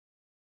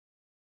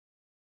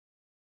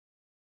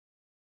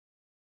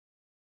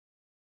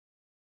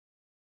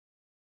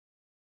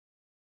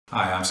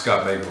Hi, I'm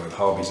Scott Baker with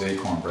Holbbies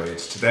Acorn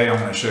Braids. Today I'm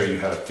going to show you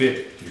how to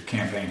fit your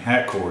campaign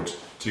hat cords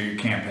to your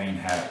campaign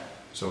hat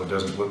so it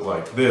doesn't look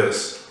like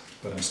this,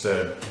 but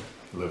instead it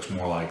looks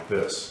more like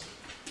this.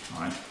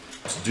 Alright,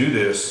 to do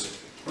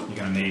this you're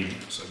going to need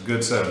a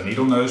good set of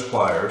needle nose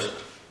pliers,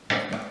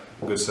 a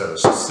good set of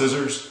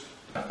scissors,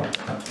 and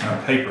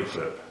a paper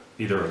clip.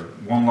 Either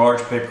one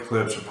large paper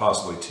clips or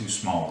possibly two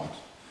small ones.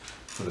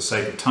 For the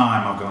sake of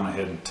time, I've gone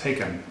ahead and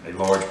taken a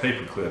large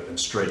paper clip and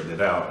straightened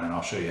it out, and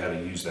I'll show you how to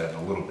use that in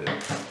a little bit.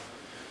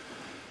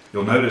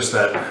 You'll notice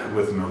that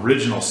with an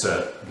original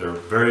set, they're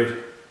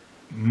very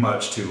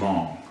much too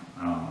long.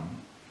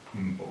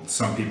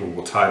 Some people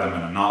will tie them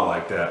in a knot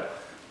like that,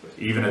 but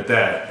even at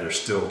that, they're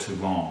still too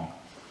long.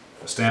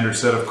 A standard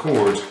set of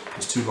cords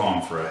is too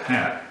long for a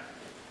hat,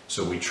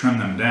 so we trim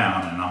them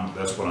down, and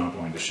that's what I'm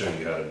going to show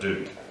you how to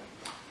do.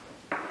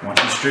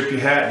 Once you strip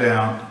your hat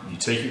down, you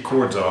take your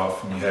cords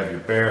off, and you have your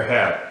bare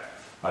hat,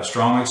 I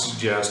strongly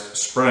suggest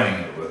spraying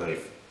it with an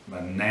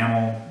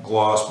enamel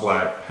gloss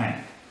black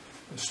paint.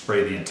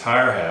 Spray the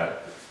entire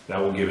hat. That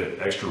will give it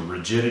extra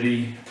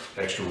rigidity,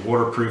 extra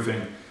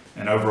waterproofing,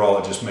 and overall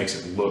it just makes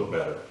it look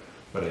better.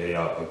 But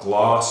a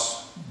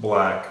gloss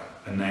black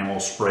enamel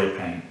spray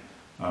paint,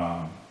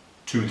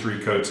 2 or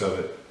 3 coats of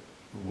it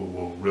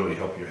will really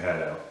help your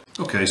hat out.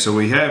 Okay, so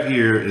we have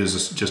here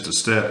is just a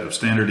set of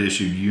standard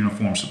issue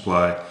uniform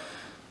supply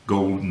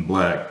gold and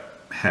black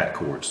hat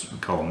cords. We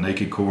call them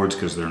naked cords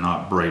because they're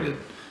not braided.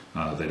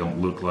 They don't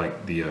look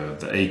like the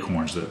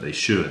acorns that they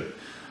should.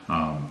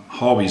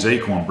 Holbbies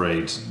Acorn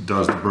Braids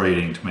does the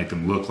braiding to make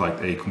them look like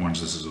the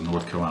acorns. This is a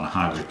North Carolina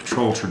Highway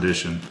Patrol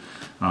tradition,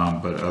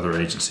 but other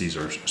agencies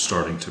are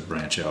starting to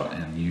branch out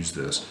and use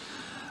this.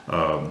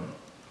 I'm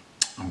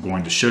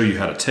going to show you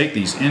how to take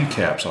these end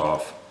caps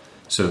off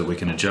so that we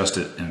can adjust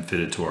it and fit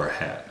it to our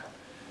hat.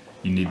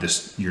 You need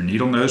your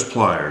needle nose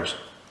pliers,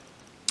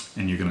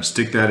 and you're going to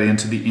stick that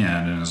into the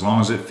end, and as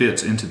long as it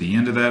fits into the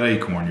end of that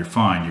acorn, you're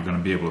fine. You're going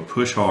to be able to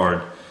push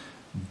hard,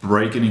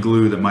 break any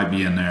glue that might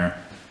be in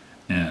there,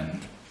 and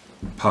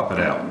pop it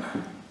out.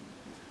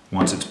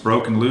 Once it's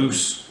broken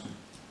loose,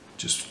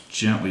 just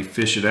gently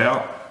fish it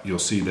out. You'll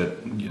see that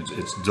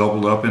it's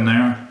doubled up in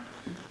there.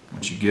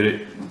 Once you get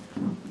it,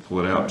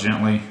 pull it out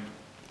gently.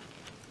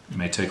 It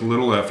may take a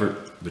little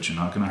effort, but you're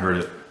not going to hurt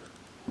it.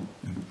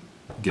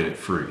 Get it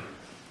free.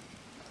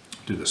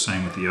 Do the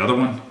same with the other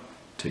one.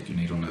 Take your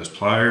needle nose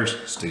pliers,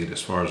 stick it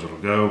as far as it'll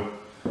go.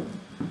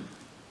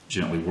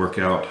 Gently work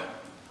out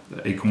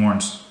the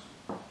acorns,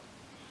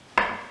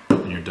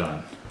 and you're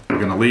done. We're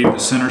going to leave the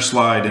center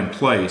slide in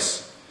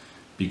place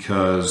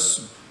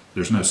because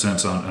there's no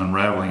sense on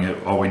unraveling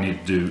it. All we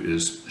need to do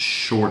is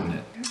shorten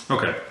it.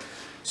 Okay,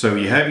 so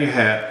you have your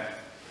hat.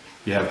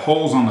 You have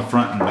holes on the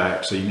front and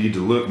back, so you need to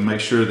look and make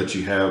sure that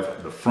you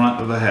have the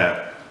front of the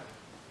hat.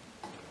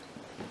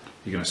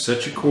 You're going to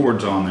set your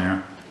cords on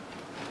there,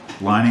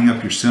 lining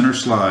up your center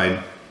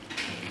slide,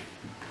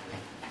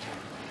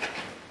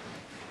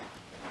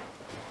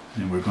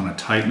 and we're going to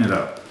tighten it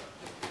up.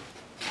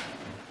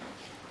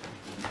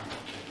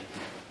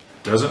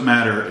 Doesn't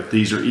matter if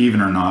these are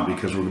even or not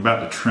because we're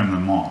about to trim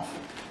them off.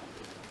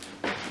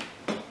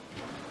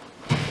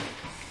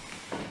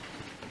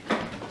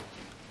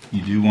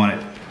 You do want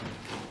it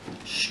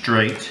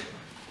straight.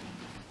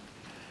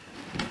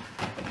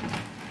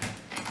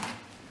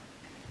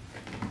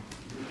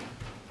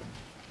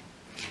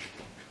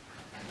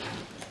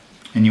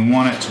 And you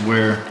want it to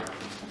where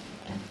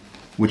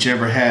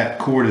whichever hat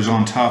cord is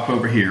on top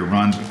over here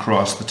runs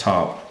across the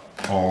top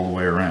all the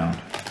way around.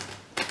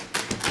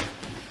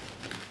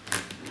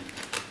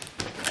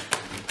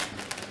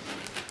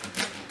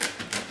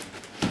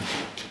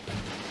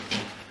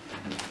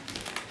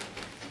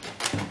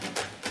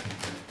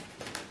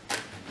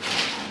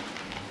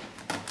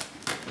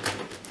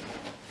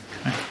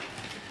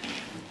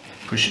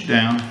 Push it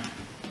down.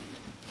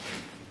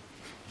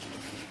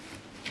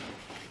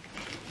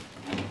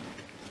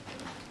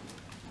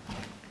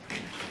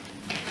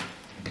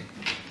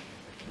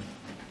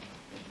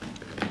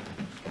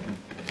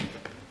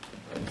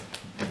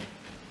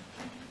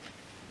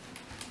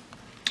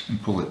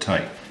 And pull it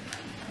tight.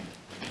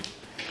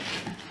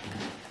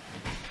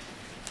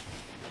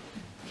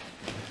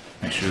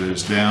 Make sure that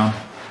it's down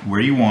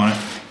where you want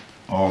it,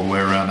 all the way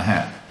around the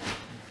hat.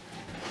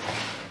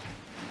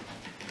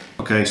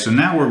 Okay, so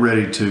now we're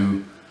ready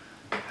to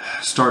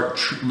start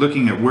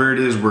looking at where it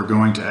is we're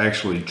going to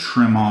actually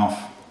trim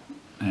off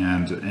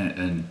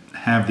and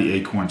have the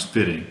acorns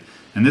fitting.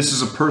 And this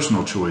is a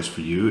personal choice for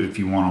you if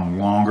you want them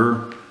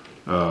longer,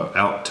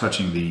 out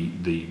touching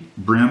the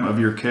brim of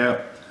your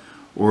cap,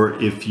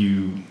 or if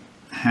you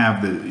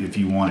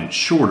want it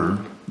shorter,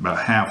 about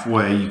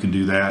halfway, you can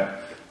do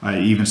that. I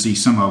even see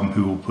some of them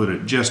who will put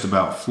it just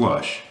about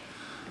flush.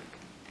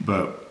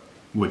 But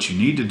what you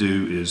need to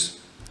do is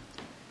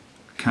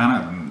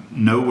kind of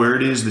know where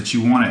it is that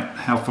you want it,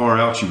 how far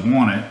out you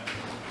want it.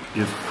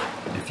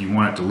 If you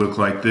want it to look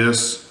like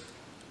this,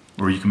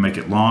 or you can make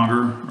it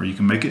longer, or you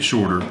can make it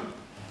shorter.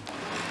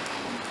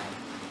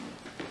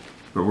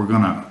 But we're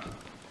going to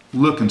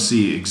look and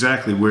see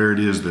exactly where it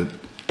is that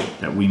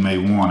that we may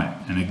want it.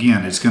 And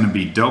again, it's going to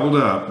be doubled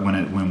up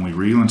when we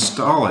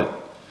reinstall it.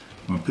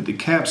 When we put the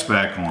caps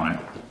back on it,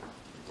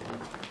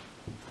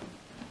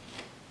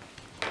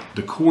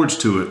 the cords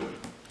to it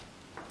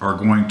are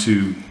going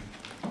to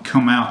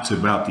come out to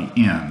about the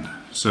end.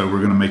 So we're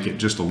going to make it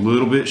just a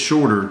little bit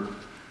shorter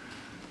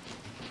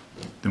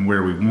than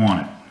where we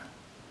want it.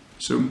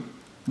 So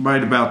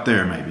right about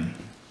there maybe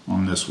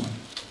on this one.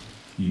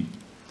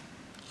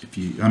 If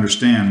you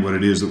understand what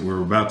it is that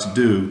we're about to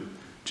do,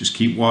 just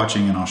keep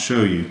watching and I'll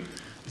show you.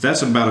 But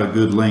that's about a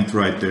good length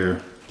right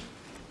there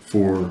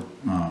for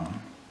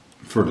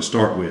to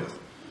start with.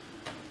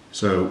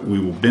 So we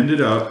will bend it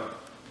up.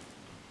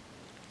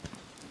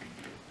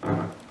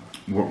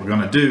 What we're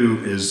going to do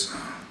is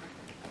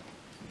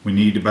we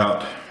need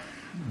about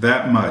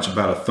that much,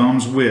 about a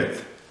thumb's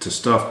width, to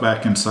stuff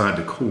back inside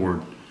the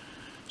cord.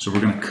 So we're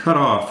going to cut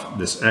off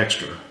this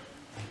extra.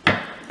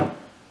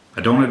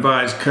 I don't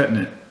advise cutting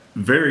it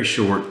very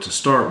short to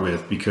start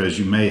with because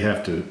you may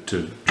have to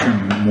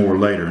trim more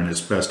later, and it's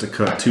best to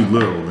cut too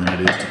little than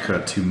it is to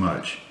cut too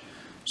much.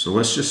 So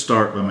let's just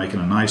start by making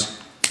a nice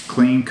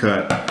clean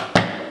cut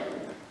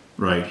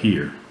right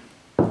here.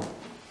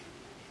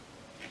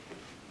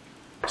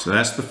 So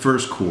that's the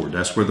first cord.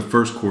 That's where the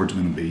first cord's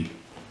going to be.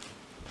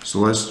 So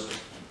let's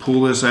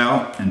pull this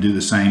out and do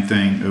the same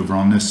thing over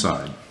on this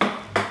side.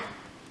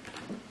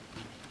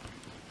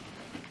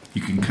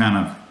 You can kind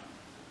of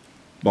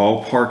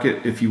ballpark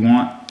it if you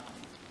want,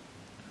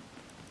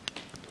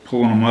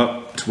 pulling them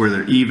up to where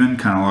they're even,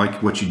 kind of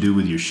like what you do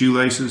with your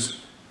shoelaces.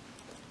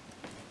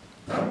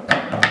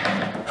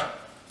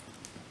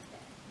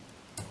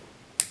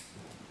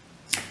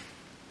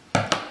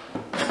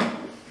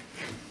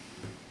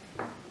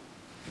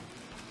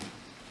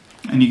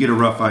 And you get a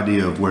rough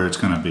idea of where it's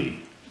going to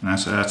be. And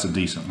that's a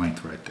decent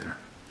length right there.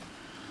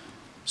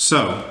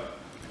 So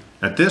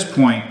at this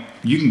point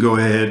you can go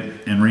ahead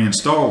and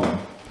reinstall them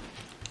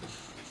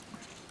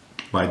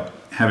by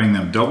having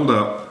them doubled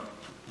up,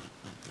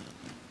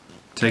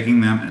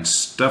 taking them and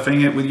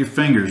stuffing it with your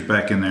fingers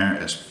back in there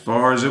as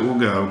far as it will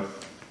go,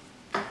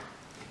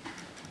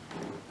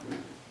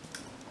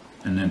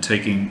 and then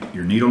taking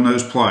your needle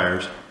nose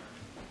pliers,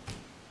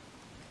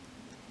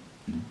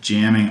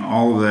 jamming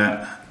all of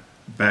that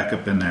back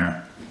up in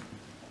there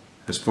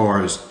as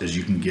far as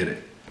you can get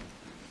it.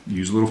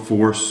 Use a little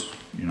force,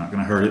 you're not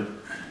going to hurt it.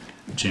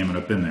 Jam it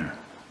up in there.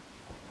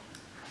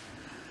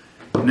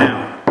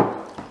 Now,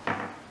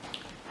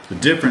 the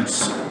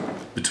difference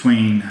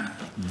between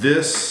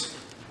this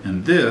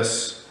and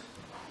this,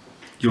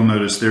 you'll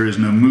notice there is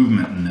no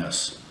movement in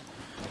this.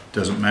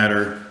 Doesn't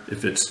matter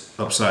if it's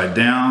upside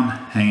down,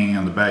 hanging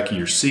on the back of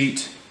your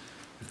seat,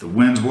 if the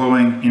wind's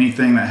blowing,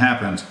 anything that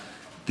happens,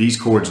 these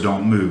cords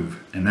don't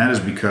move. And that is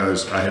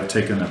because I have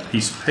taken a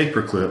piece of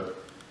paper clip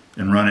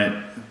and run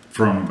it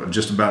from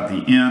just about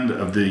the end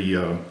of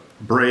the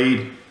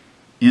braid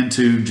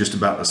into just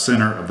about the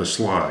center of the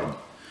slide.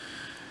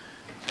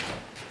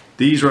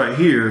 These right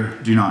here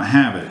do not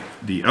have it.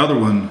 The other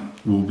one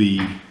will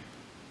be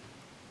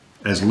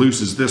as loose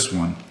as this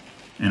one,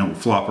 and it will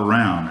flop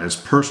around. It's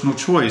personal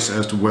choice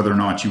as to whether or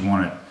not you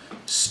want it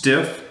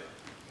stiff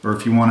or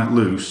if you want it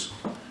loose.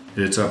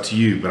 It's up to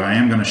you, but I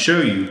am going to show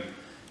you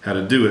how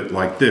to do it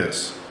like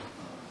this.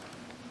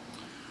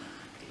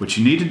 What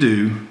you need to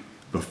do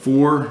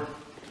before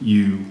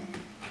you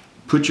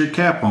put your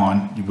cap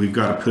on, we've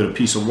got to put a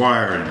piece of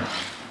wire in it.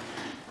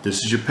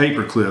 This is your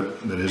paper clip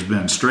that has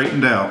been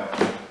straightened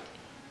out,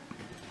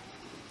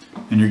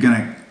 and you're going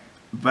to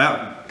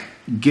about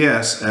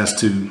guess as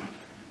to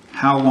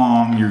how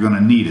long you're going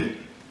to need it.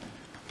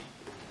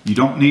 You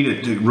don't need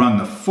it to run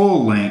the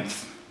full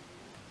length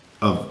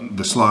of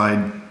the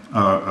slide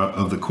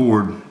of the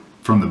cord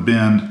from the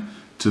bend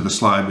to the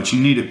slide, but you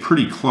need it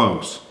pretty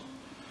close.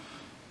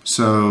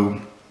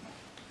 So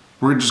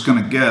we're just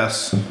going to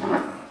guess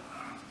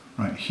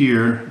right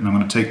here, and I'm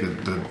going to take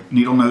the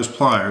needle nose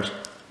pliers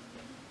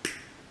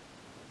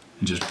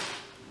and just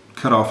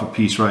cut off a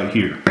piece right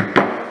here.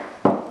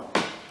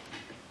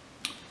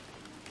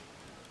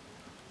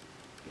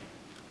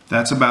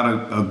 That's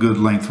about a good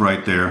length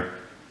right there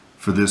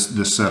for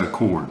this set of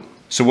cord.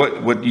 So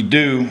what you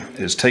do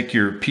is take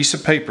your piece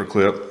of paper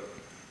clip,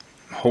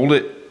 hold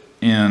it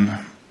in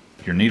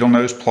your needle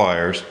nose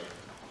pliers,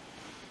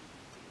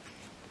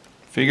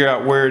 figure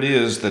out where it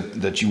is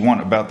that you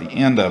want about the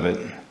end of it.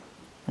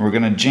 We're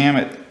going to jam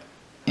it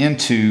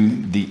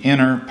into the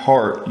inner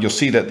part. You'll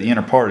see that the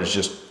inner part is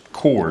just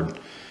cord.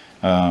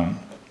 And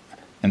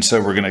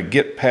so we're going to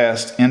get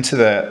past into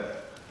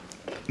that,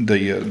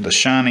 the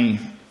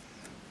shiny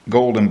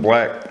gold and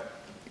black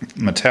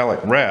metallic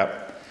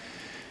wrap,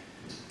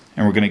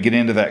 and we're going to get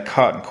into that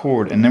cotton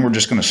cord, and then we're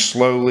just going to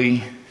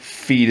slowly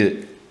feed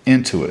it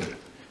into it,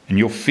 and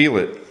you'll feel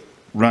it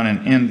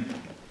running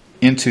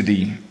into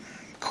the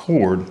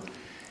cord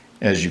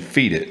as you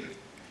feed it.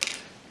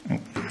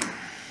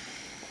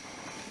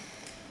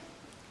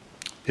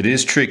 It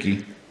is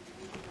tricky.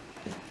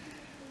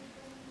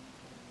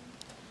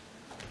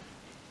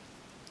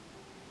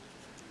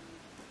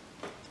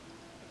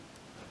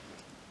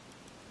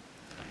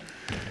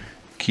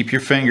 keep your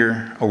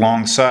finger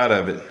alongside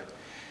of it,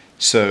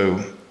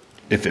 so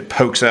if it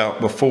pokes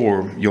out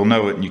before, you'll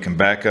know it, and you can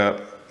back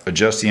up,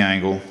 adjust the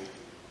angle,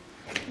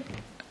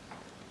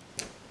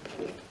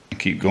 and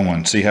keep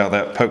going. See how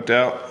that poked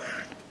out?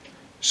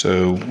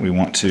 So we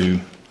want to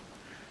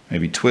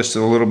maybe twist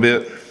it a little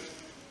bit.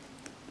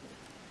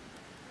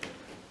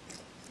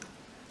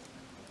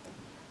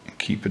 And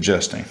keep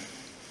adjusting.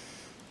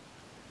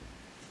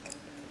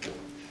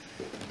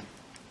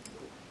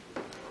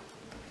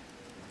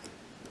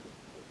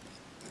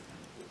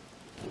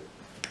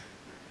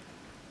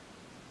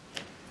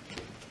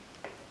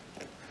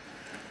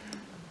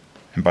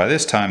 And by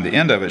this time, the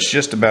end of it's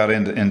just about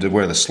into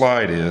where the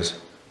slide is,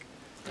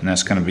 and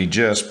that's going to be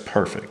just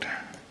perfect.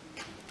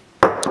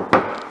 All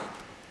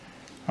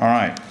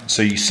right,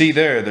 so you see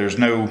there's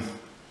no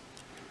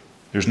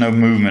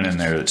movement in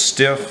there. It's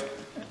stiff,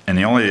 and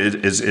the only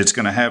it's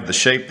going to have the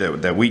shape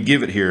that we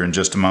give it here in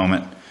just a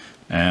moment,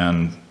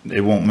 and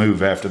it won't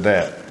move after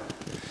that.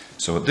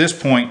 So at this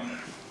point,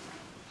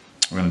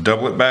 we're going to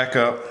double it back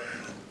up,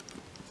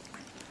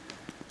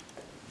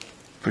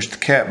 push the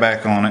cap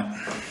back on it.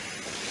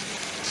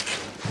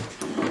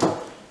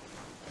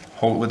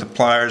 Hold it with the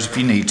pliers if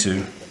you need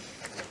to,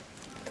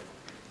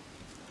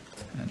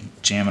 and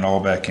jam it all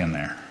back in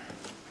there.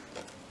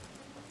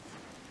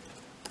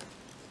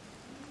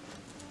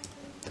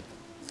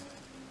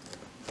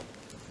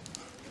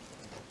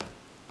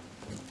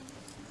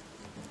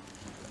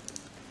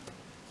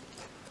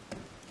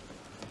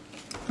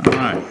 All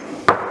right.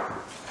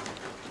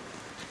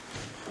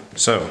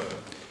 So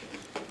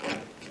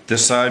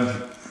this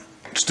side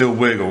still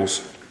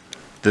wiggles,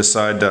 this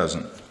side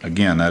doesn't.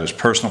 Again, that is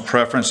personal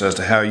preference as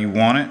to how you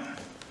want it.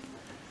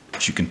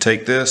 But you can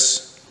take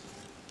this,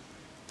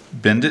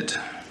 bend it,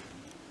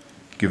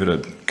 give it a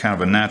kind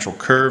of a natural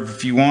curve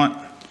if you want,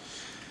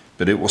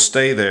 but it will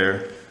stay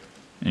there.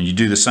 And you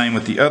do the same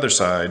with the other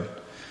side,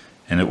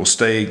 and it will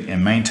stay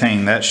and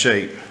maintain that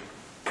shape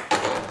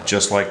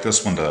just like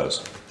this one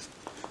does.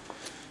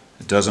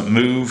 It doesn't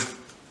move.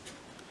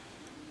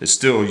 It's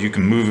still, you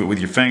can move it with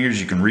your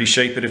fingers, you can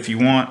reshape it if you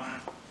want.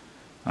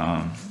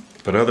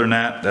 But other than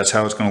that, that's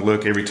how it's going to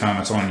look every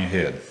time it's on your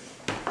head.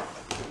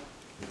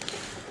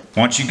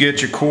 Once you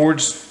get your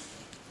cords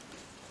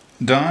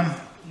done,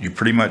 you're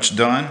pretty much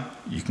done.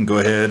 You can go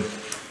ahead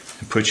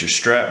and put your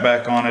strap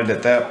back on it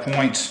at that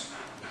point.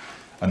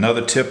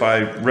 Another tip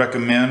I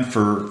recommend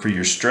for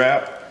your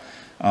strap,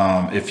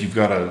 if you've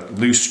got a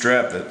loose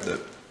strap that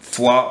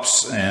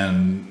flops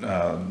and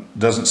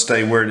doesn't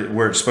stay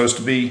where it's supposed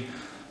to be,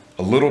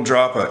 a little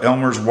drop of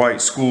Elmer's white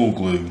school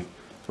glue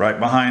right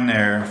behind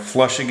there,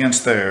 flush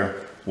against there,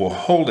 will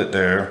hold it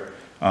there,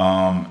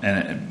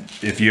 and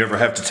if you ever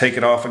have to take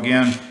it off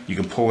again, you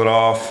can pull it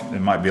off. It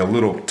might be a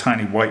little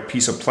tiny white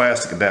piece of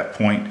plastic at that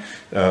point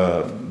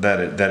that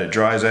it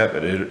dries at,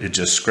 but it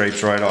just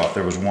scrapes right off.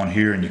 There was one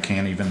here, and you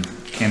can't even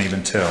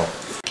tell.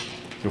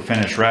 You'll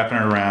finish wrapping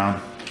it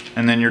around,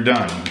 and then you're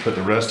done. You put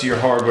the rest of your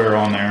hardware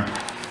on there,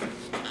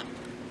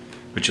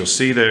 but you'll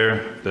see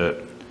there that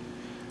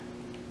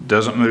it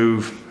doesn't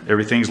move.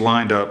 Everything's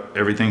lined up,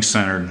 everything's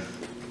centered,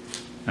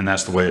 and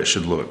that's the way it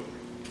should look.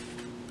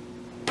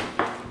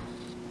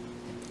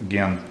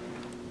 Again,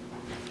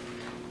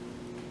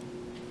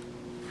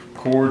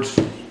 cords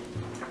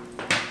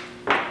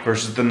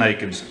versus the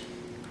nakeds,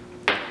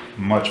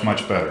 much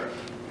better.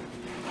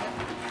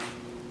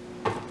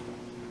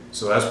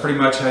 So that's pretty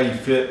much how you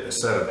fit a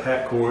set of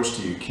hat cords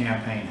to your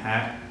campaign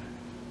hat.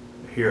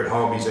 Here at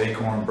Holbbies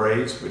Acorn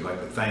Braids, we'd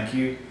like to thank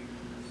you.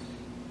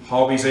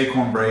 Holbbies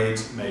Acorn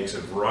Braids makes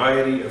a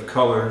variety of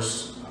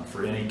colors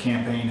for any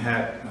campaign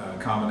hat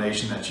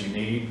combination that you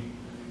need.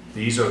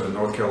 These are the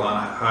North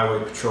Carolina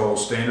Highway Patrol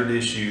standard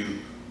issue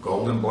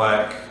gold and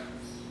black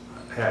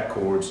hat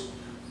cords.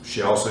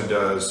 She also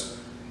does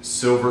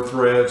silver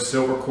threads,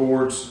 silver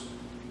cords,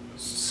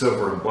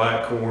 silver and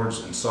black cords,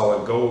 and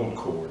solid gold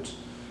cords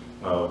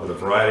with a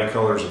variety of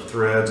colors of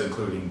threads,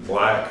 including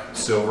black,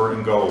 silver,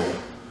 and gold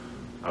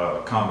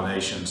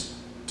combinations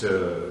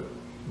to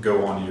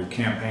go on your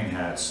campaign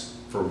hats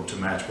to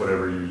match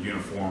whatever your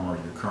uniform or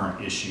your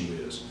current issue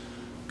is.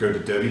 Go to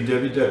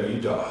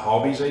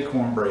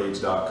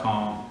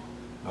www.holbbiesacornbraids.com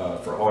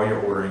for all your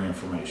ordering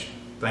information.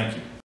 Thank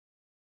you.